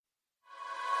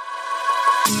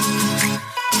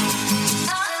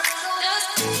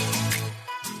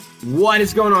What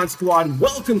is going on, squad?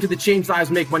 Welcome to the Change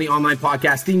Lives, Make Money Online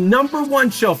podcast, the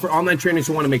 #1 show for online trainers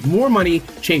who want to make more money,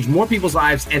 change more people's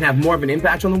lives, and have more of an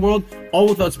impact on the world, all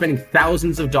without spending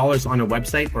thousands of dollars on a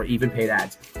website or even paid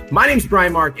ads. My name's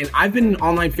Brian Mark, and I've been an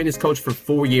online fitness coach for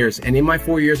 4 years. And in my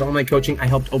 4 years online coaching, I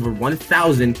helped over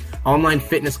 1,000 online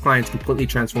fitness clients completely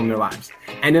transform their lives.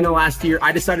 And in the last year,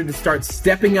 I decided to start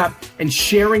stepping up and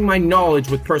sharing my knowledge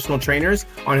with personal trainers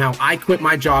on how I quit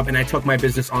my job and I took my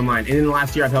business online. And in the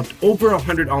last year, I've helped over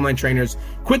 100 online trainers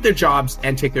quit their jobs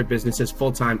and take their businesses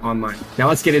full-time online. Now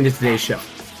let's get into today's show.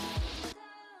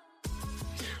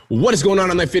 What is going on,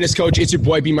 Online Fitness Coach? It's your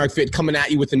boy, B Mark Fit, coming at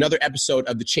you with another episode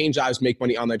of the Change Lives, Make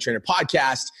Money Online Trainer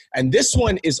podcast. And this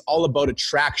one is all about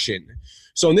attraction.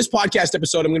 So in this podcast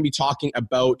episode, I'm going to be talking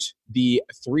about the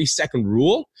 3-second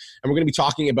rule. And we're going to be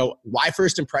talking about why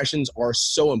first impressions are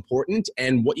so important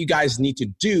and what you guys need to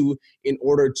do in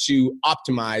order to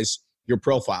optimize your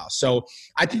profile. So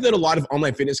I think that a lot of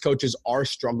online fitness coaches are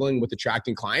struggling with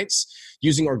attracting clients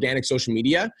using organic social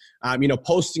media,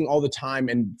 posting all the time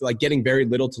and like getting very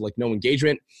little to like no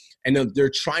engagement. And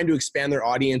they're trying to expand their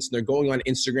audience and they're going on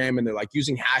Instagram and they're like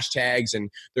using hashtags and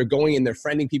they're going and they're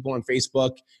friending people on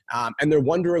Facebook. And they're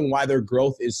wondering why their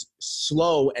growth is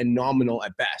slow and nominal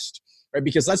at best. Right?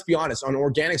 Because let's be honest, on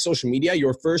organic social media,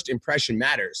 your first impression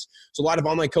matters. So a lot of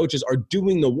online coaches are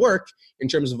doing the work in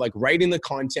terms of like writing the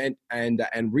content and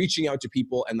reaching out to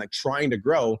people and like trying to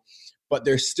grow, but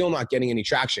they're still not getting any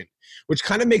traction, which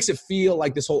kind of makes it feel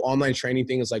like this whole online training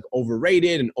thing is like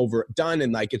overrated and overdone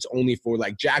and like it's only for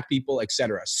like jack people,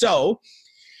 etc. So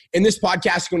in this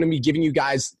podcast, I'm going to be giving you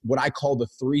guys what I call the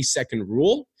 3-second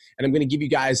rule. And I'm going to give you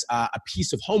guys a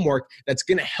piece of homework that's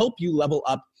going to help you level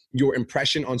up your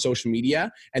impression on social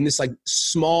media. And this like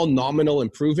small nominal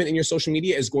improvement in your social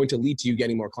media is going to lead to you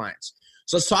getting more clients.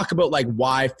 So let's talk about like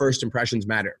why first impressions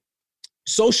matter.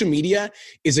 Social media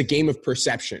is a game of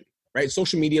perception, right?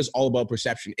 Social media is all about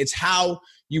perception. It's how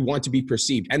you want to be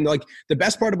perceived. And like the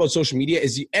best part about social media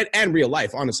is, and real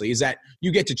life, honestly, is that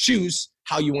you get to choose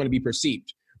how you want to be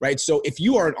perceived. Right? So if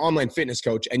you are an online fitness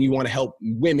coach and you want to help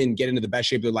women get into the best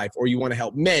shape of their life, or you want to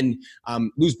help men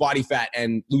lose body fat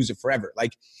and lose it forever,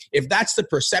 like if that's the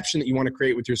perception that you want to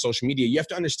create with your social media, you have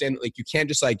to understand that like you can't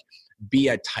just like be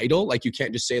a title. Like you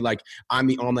can't just say like, I'm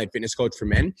the online fitness coach for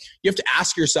men. You have to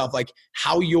ask yourself like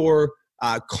how your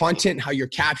content, how your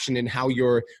caption, and how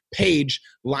your page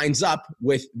lines up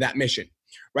with that mission.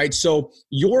 Right. So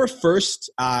your first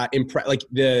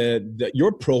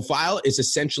your profile is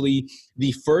essentially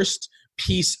the first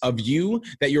piece of you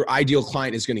that your ideal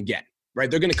client is going to get.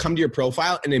 Right. They're going to come to your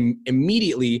profile and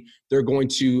immediately they're going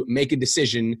to make a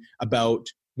decision about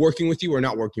working with you or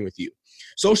not working with you.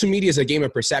 Social media is a game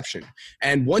of perception.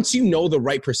 And once you know the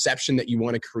right perception that you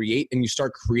want to create and you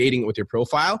start creating it with your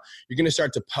profile, you're going to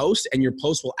start to post and your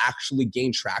post will actually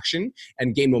gain traction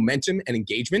and gain momentum and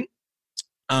engagement.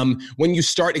 When you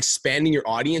start expanding your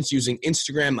audience using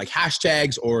Instagram like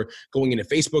hashtags or going into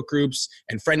Facebook groups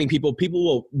and friending people,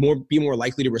 people will be more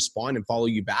likely to respond and follow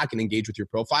you back and engage with your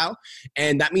profile.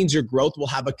 And that means your growth will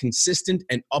have a consistent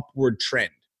and upward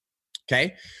trend.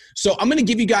 Okay. So I'm going to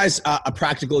give you guys a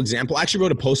practical example. I actually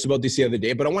wrote a post about this the other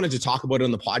day, but I wanted to talk about it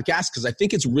on the podcast because I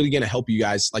think it's really going to help you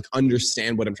guys like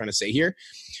understand what I'm trying to say here.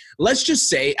 Let's just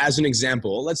say, as an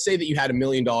example, let's say that you had $1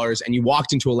 million and you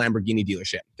walked into a Lamborghini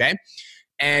dealership. Okay.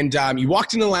 And you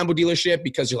walked into a Lambo dealership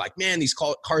because you're like, man, these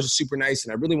cars are super nice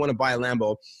and I really want to buy a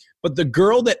Lambo. But the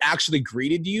girl that actually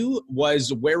greeted you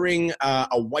was wearing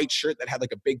a white shirt that had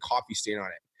like a big coffee stain on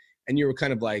it. And you were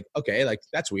kind of like, okay, like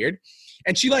that's weird.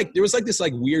 And she like, there was like this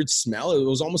like weird smell. It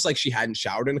was almost like she hadn't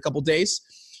showered in a couple days.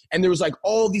 And there was like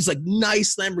all these like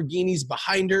nice Lamborghinis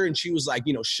behind her. And she was like,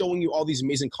 showing you all these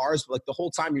amazing cars. But like the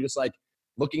whole time you're just like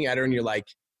looking at her and you're like,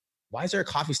 why is there a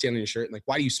coffee stain on your shirt? And like,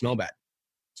 why do you smell bad?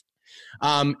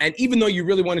 And even though you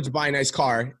really wanted to buy a nice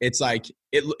car, it's like,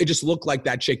 it just looked like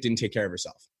that chick didn't take care of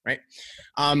herself. Right.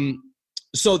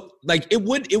 So like it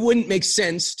wouldn't make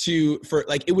sense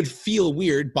it would feel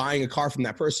weird buying a car from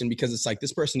that person because it's like,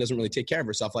 this person doesn't really take care of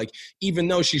herself. Like, even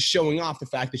though she's showing off the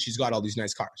fact that she's got all these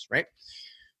nice cars. Right.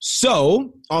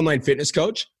 So online fitness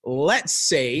coach, let's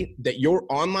say that your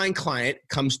online client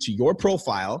comes to your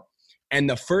profile and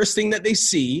the first thing that they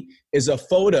see is a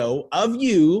photo of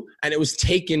you, and it was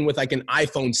taken with like an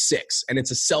iPhone 6, and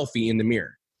it's a selfie in the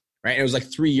mirror, right? And it was like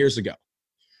 3 years ago.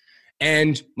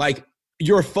 And like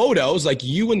your photos, like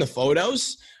you in the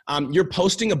photos, you're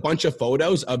posting a bunch of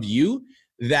photos of you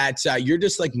that you're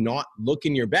just like not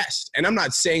looking your best. And I'm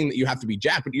not saying that you have to be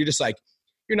jacked, but you're just like,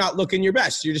 you're not looking your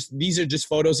best. These are just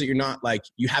photos that you're not like,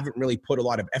 you haven't really put a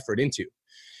lot of effort into.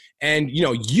 And,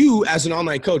 you as an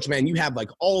online coach, man, you have like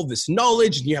all this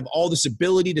knowledge and you have all this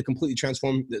ability to completely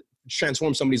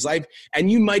transform somebody's life.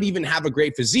 And you might even have a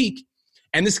great physique.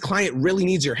 And this client really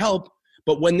needs your help.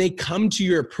 But when they come to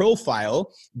your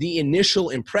profile, the initial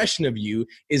impression of you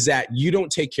is that you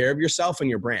don't take care of yourself and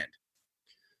your brand.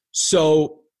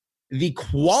 So the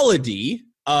quality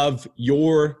of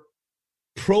your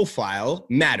profile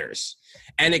matters.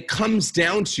 And it comes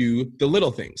down to the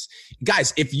little things.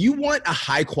 Guys, if you want a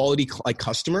high quality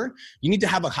customer, you need to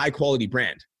have a high quality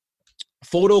brand.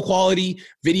 Photo quality,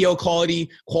 video quality,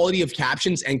 quality of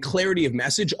captions, and clarity of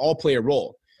message all play a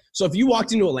role. So if you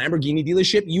walked into a Lamborghini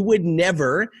dealership, you would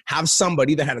never have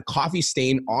somebody that had a coffee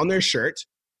stain on their shirt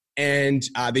and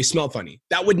they smell funny.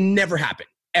 That would never happen,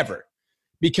 ever.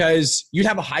 Because you'd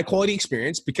have a high quality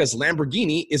experience because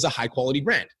Lamborghini is a high quality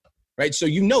brand, right? So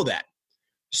you know that.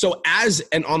 So as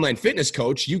an online fitness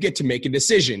coach, you get to make a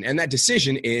decision. And that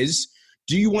decision is,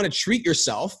 do you want to treat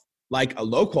yourself like a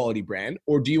low quality brand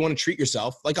or do you want to treat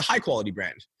yourself like a high quality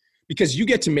brand? Because you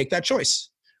get to make that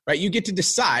choice, right? You get to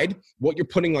decide what you're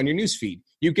putting on your newsfeed.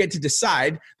 You get to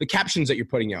decide the captions that you're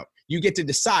putting out. You get to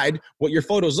decide what your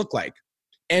photos look like.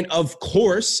 And of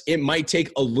course, it might take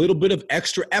a little bit of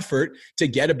extra effort to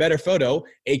get a better photo,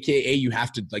 AKA you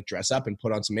have to like dress up and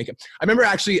put on some makeup. I remember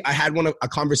actually I had a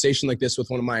conversation like this with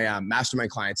one of my mastermind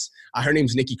clients. Her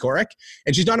name's Nikki Korek,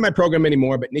 and she's not in my program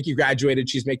anymore, but Nikki graduated.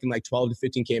 She's making like 12 to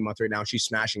 15K a month right now. She's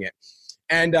smashing it.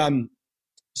 And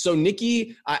so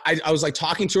Nikki, I was like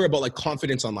talking to her about like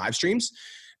confidence on live streams.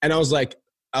 And I was like,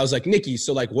 Nikki,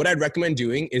 so like what I'd recommend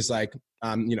doing is like,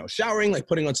 showering, like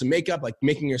putting on some makeup, like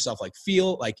making yourself like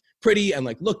feel like pretty and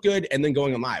like look good and then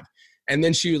going on live. And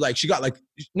then she got like,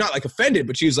 not like offended,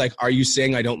 but she was like, are you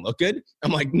saying I don't look good?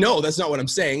 I'm like, no, that's not what I'm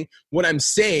saying. What I'm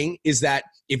saying is that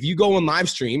if you go on live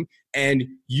stream and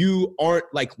you aren't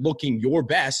like looking your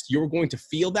best, you're going to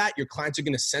feel that. Your clients are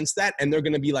going to sense that and they're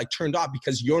going to be like turned off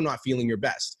because you're not feeling your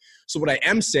best. So what I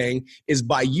am saying is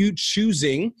by you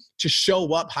choosing to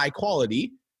show up high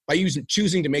quality, by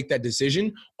choosing to make that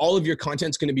decision, all of your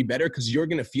content's going to be better because you're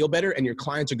going to feel better and your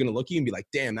clients are going to look at you and be like,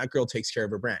 damn, that girl takes care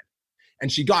of her brand.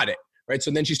 And she got it, right?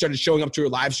 So then she started showing up to her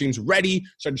live streams ready,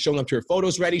 started showing up to her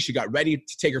photos ready. She got ready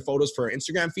to take her photos for her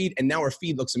Instagram feed. And now her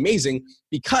feed looks amazing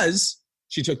because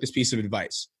she took this piece of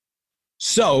advice.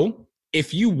 So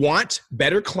if you want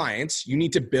better clients, you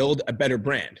need to build a better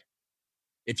brand.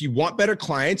 If you want better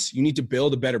clients, you need to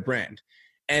build a better brand.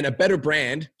 And a better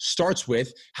brand starts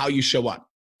with how you show up.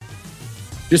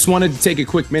 Just wanted to take a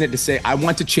quick minute to say, I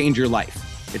want to change your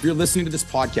life. If you're listening to this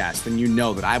podcast, then you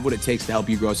know that I have what it takes to help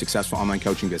you grow a successful online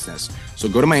coaching business. So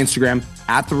go to my Instagram,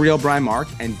 @TheRealBrianMark,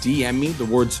 and DM me the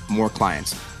words more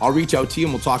clients. I'll reach out to you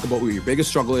and we'll talk about what your biggest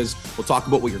struggle is. We'll talk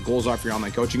about what your goals are for your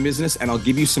online coaching business, and I'll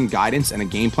give you some guidance and a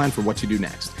game plan for what to do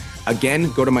next.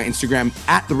 Again, go to my Instagram,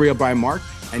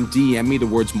 @TheRealBrianMark, and DM me the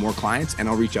words more clients, and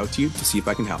I'll reach out to you to see if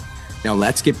I can help. Now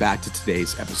let's get back to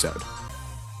today's episode.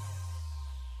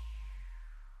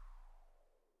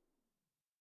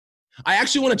 I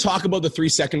actually want to talk about the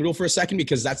 3-second rule for a second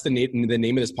because that's the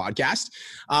name of this podcast.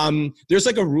 There's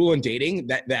like a rule in dating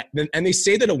and they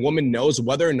say that a woman knows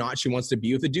whether or not she wants to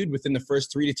be with a dude within the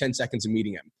first 3 to 10 seconds of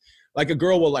meeting him. Like a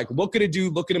girl will like look at a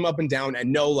dude, look at him up and down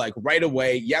and know like right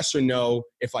away, yes or no,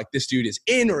 if like this dude is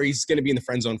in or he's going to be in the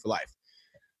friend zone for life.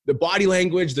 The body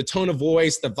language, the tone of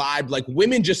voice, the vibe, like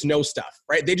women just know stuff,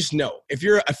 right? They just know. If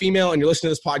you're a female and you're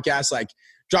listening to this podcast, like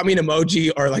drop me an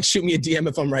emoji or like shoot me a DM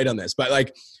if I'm right on this. But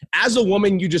like as a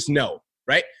woman, you just know,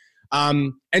 right?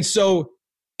 And so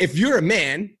if you're a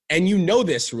man and you know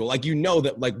this rule, like you know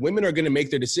that like women are going to make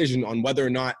their decision on whether or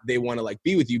not they want to like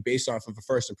be with you based off of a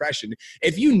first impression.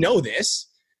 If you know this,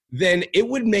 then it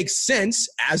would make sense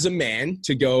as a man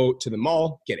to go to the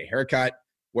mall, get a haircut,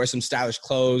 wear some stylish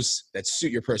clothes that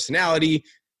suit your personality,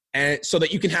 and so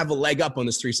that you can have a leg up on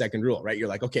this 3-second rule, right? You're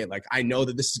like, okay, like I know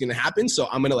that this is going to happen. So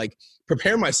I'm going to like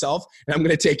prepare myself and I'm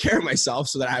going to take care of myself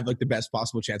so that I have like the best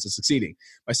possible chance of succeeding.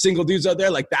 My single dudes out there,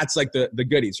 like that's like the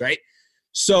goodies, right?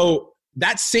 So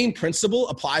that same principle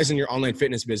applies in your online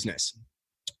fitness business.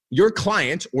 Your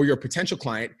client or your potential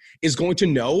client is going to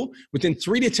know within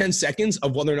 3 to 10 seconds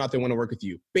of whether or not they want to work with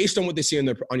you based on what they see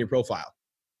on your profile,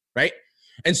 right?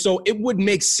 And so it would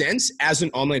make sense as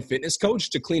an online fitness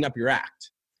coach to clean up your act.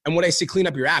 And when I say clean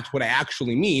up your act, what I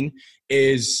actually mean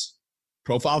is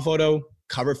profile photo,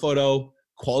 cover photo,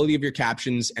 quality of your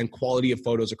captions, and quality of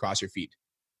photos across your feed,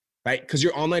 right? Because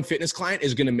your online fitness client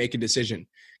is going to make a decision.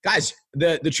 Guys,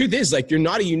 the truth is like you're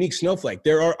not a unique snowflake.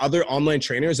 There are other online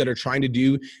trainers that are trying to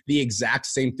do the exact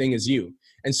same thing as you.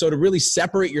 And so to really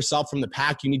separate yourself from the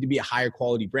pack, you need to be a higher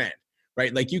quality brand,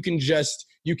 right? Like you can just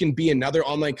you can be another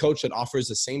online coach that offers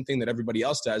the same thing that everybody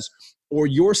else does, or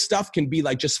your stuff can be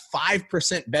like just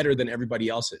 5% better than everybody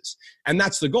else's. And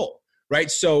that's the goal, right?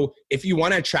 So if you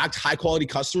want to attract high quality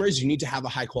customers, you need to have a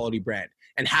high quality brand.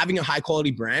 And having a high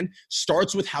quality brand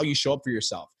starts with how you show up for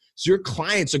yourself. So your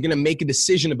clients are going to make a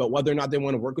decision about whether or not they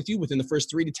want to work with you within the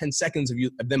first 3 to 10 seconds of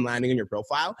them landing on your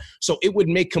profile. So it would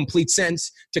make complete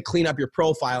sense to clean up your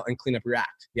profile and clean up your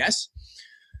act. Yes?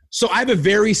 So I have a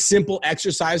very simple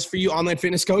exercise for you, online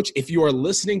fitness coach. If you are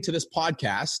listening to this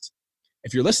podcast,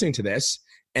 if you're listening to this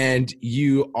and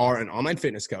you are an online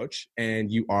fitness coach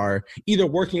and you are either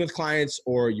working with clients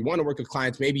or you want to work with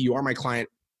clients, maybe you are my client,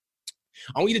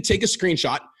 I want you to take a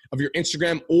screenshot of your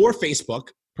Instagram or Facebook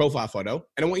profile photo,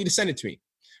 and I want you to send it to me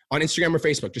on Instagram or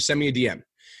Facebook. Just send me a DM.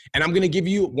 And I'm going to give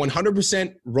you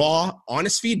 100% raw,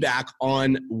 honest feedback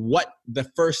on what the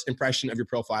first impression of your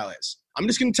profile is. I'm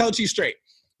just going to tell it to you straight.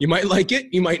 You might like it,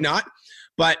 you might not,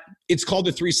 but it's called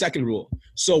the 3-second rule.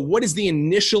 So what is the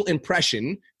initial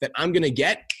impression that I'm going to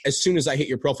get as soon as I hit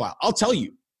your profile? I'll tell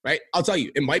you, right? I'll tell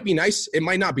you. It might be nice. It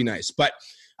might not be nice, but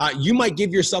you might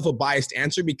give yourself a biased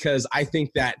answer, because I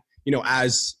think that,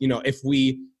 if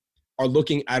we are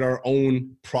looking at our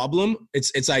own problem,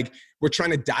 it's like we're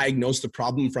trying to diagnose the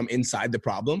problem from inside the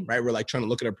problem, right? We're like trying to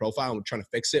look at our profile and we're trying to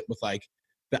fix it with like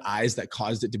the eyes that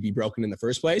caused it to be broken in the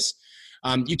first place.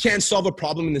 You can't solve a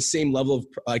problem in the same level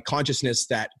of consciousness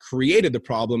that created the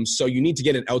problem. So you need to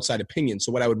get an outside opinion.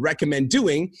 So what I would recommend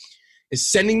doing is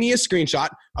sending me a screenshot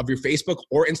of your Facebook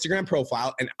or Instagram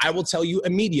profile, and I will tell you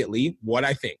immediately what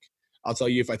I think. I'll tell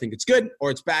you if I think it's good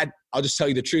or it's bad. I'll just tell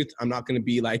you the truth. I'm not going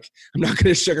to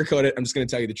sugarcoat it. I'm just going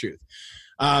to tell you the truth.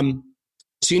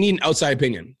 So you need an outside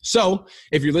opinion. So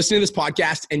if you're listening to this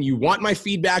podcast and you want my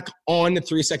feedback on the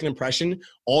 3-second impression,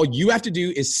 all you have to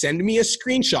do is send me a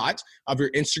screenshot of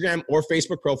your Instagram or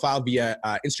Facebook profile via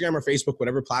Instagram or Facebook,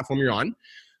 whatever platform you're on.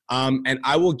 And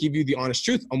I will give you the honest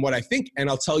truth on what I think, and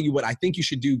I'll tell you what I think you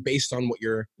should do based on what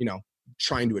you're,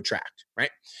 trying to attract,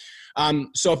 right?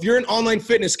 So if you're an online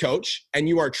fitness coach and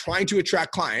you are trying to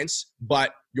attract clients,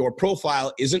 but your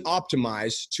profile isn't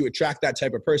optimized to attract that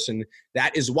type of person,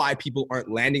 that is why people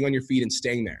aren't landing on your feed and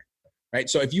staying there, right?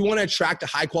 So if you want to attract a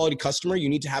high quality customer, you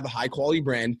need to have a high quality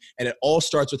brand, and it all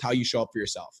starts with how you show up for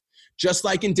yourself. Just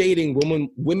like in dating,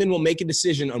 women will make a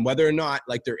decision on whether or not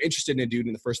they're interested in a dude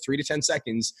in the first 3 to 10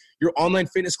 seconds. Your online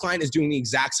fitness client is doing the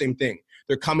exact same thing.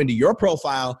 They're coming to your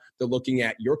profile. They're looking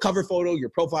at your cover photo, your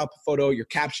profile photo, your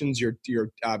captions, your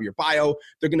bio.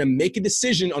 They're going to make a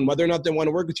decision on whether or not they want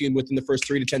to work with you within the first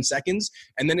 3 to 10 seconds.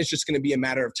 And then it's just going to be a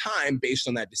matter of time based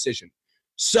on that decision.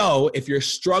 So if you're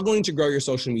struggling to grow your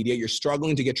social media, you're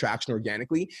struggling to get traction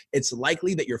organically, it's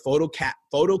likely that your photo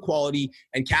quality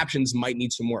and captions might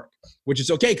need some work, which is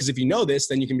okay, because if you know this,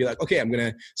 then you can be like, okay, I'm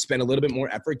going to spend a little bit more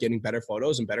effort getting better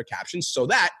photos and better captions so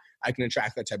that I can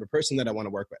attract that type of person that I want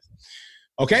to work with.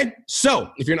 Okay,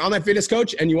 so if you're an online fitness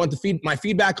coach and you want my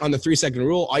feedback on the 3-second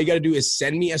rule, all you got to do is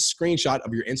send me a screenshot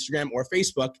of your Instagram or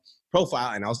Facebook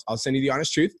profile, and I'll send you the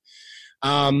honest truth.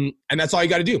 And that's all you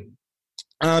got to do.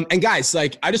 And guys,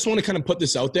 I just want to kind of put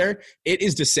this out there. It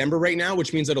is December right now,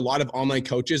 which means that a lot of online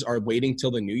coaches are waiting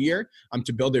till the new year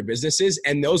to build their businesses.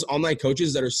 And those online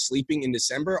coaches that are sleeping in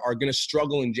December are going to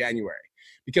struggle in January,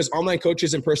 because online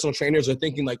coaches and personal trainers are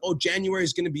thinking January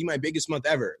is going to be my biggest month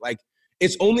ever.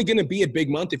 It's only going to be a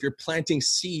big month if you're planting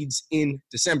seeds in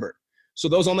December. So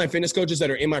those online fitness coaches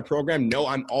that are in my program know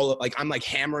I'm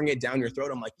hammering it down your throat.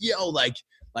 I'm like, yo,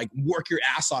 work your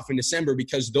ass off in December,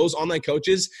 because those online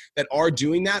coaches that are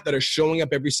doing that are showing up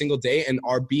every single day and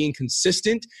are being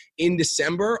consistent in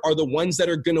December are the ones that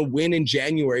are going to win in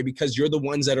January, because you're the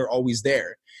ones that are always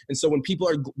there. And so when people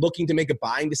are looking to make a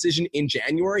buying decision in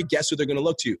January, guess who they're going to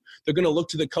look to? They're going to look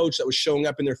to the coach that was showing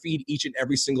up in their feed each and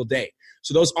every single day.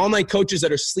 So those online coaches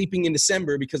that are sleeping in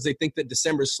December because they think that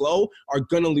December is slow are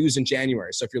going to lose in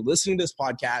January. So if you're listening to this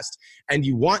podcast and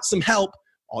you want some help,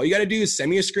 all you got to do is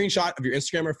send me a screenshot of your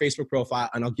Instagram or Facebook profile,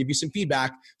 and I'll give you some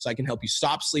feedback so I can help you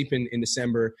stop sleeping in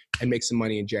December and make some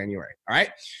money in January. All right?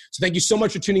 So thank you so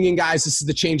much for tuning in, guys. This is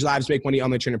the Change Lives, Make Money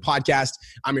Online Trainer podcast.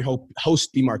 I'm your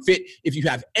host, B. Mark Fit. If you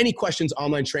have any questions,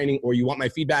 online training, or you want my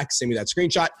feedback, send me that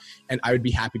screenshot, and I would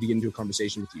be happy to get into a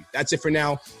conversation with you. That's it for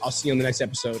now. I'll see you on the next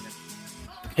episode.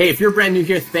 Hey, if you're brand new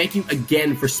here, thank you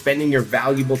again for spending your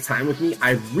valuable time with me.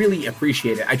 I really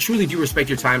appreciate it. I truly do respect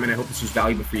your time, and I hope this was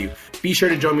valuable for you. Be sure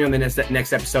to join me on the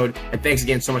next episode. And thanks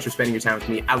again so much for spending your time with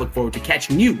me. I look forward to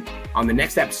catching you on the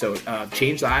next episode of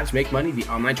Change Lives, Make Money, the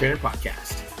Online Trainer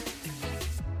Podcast.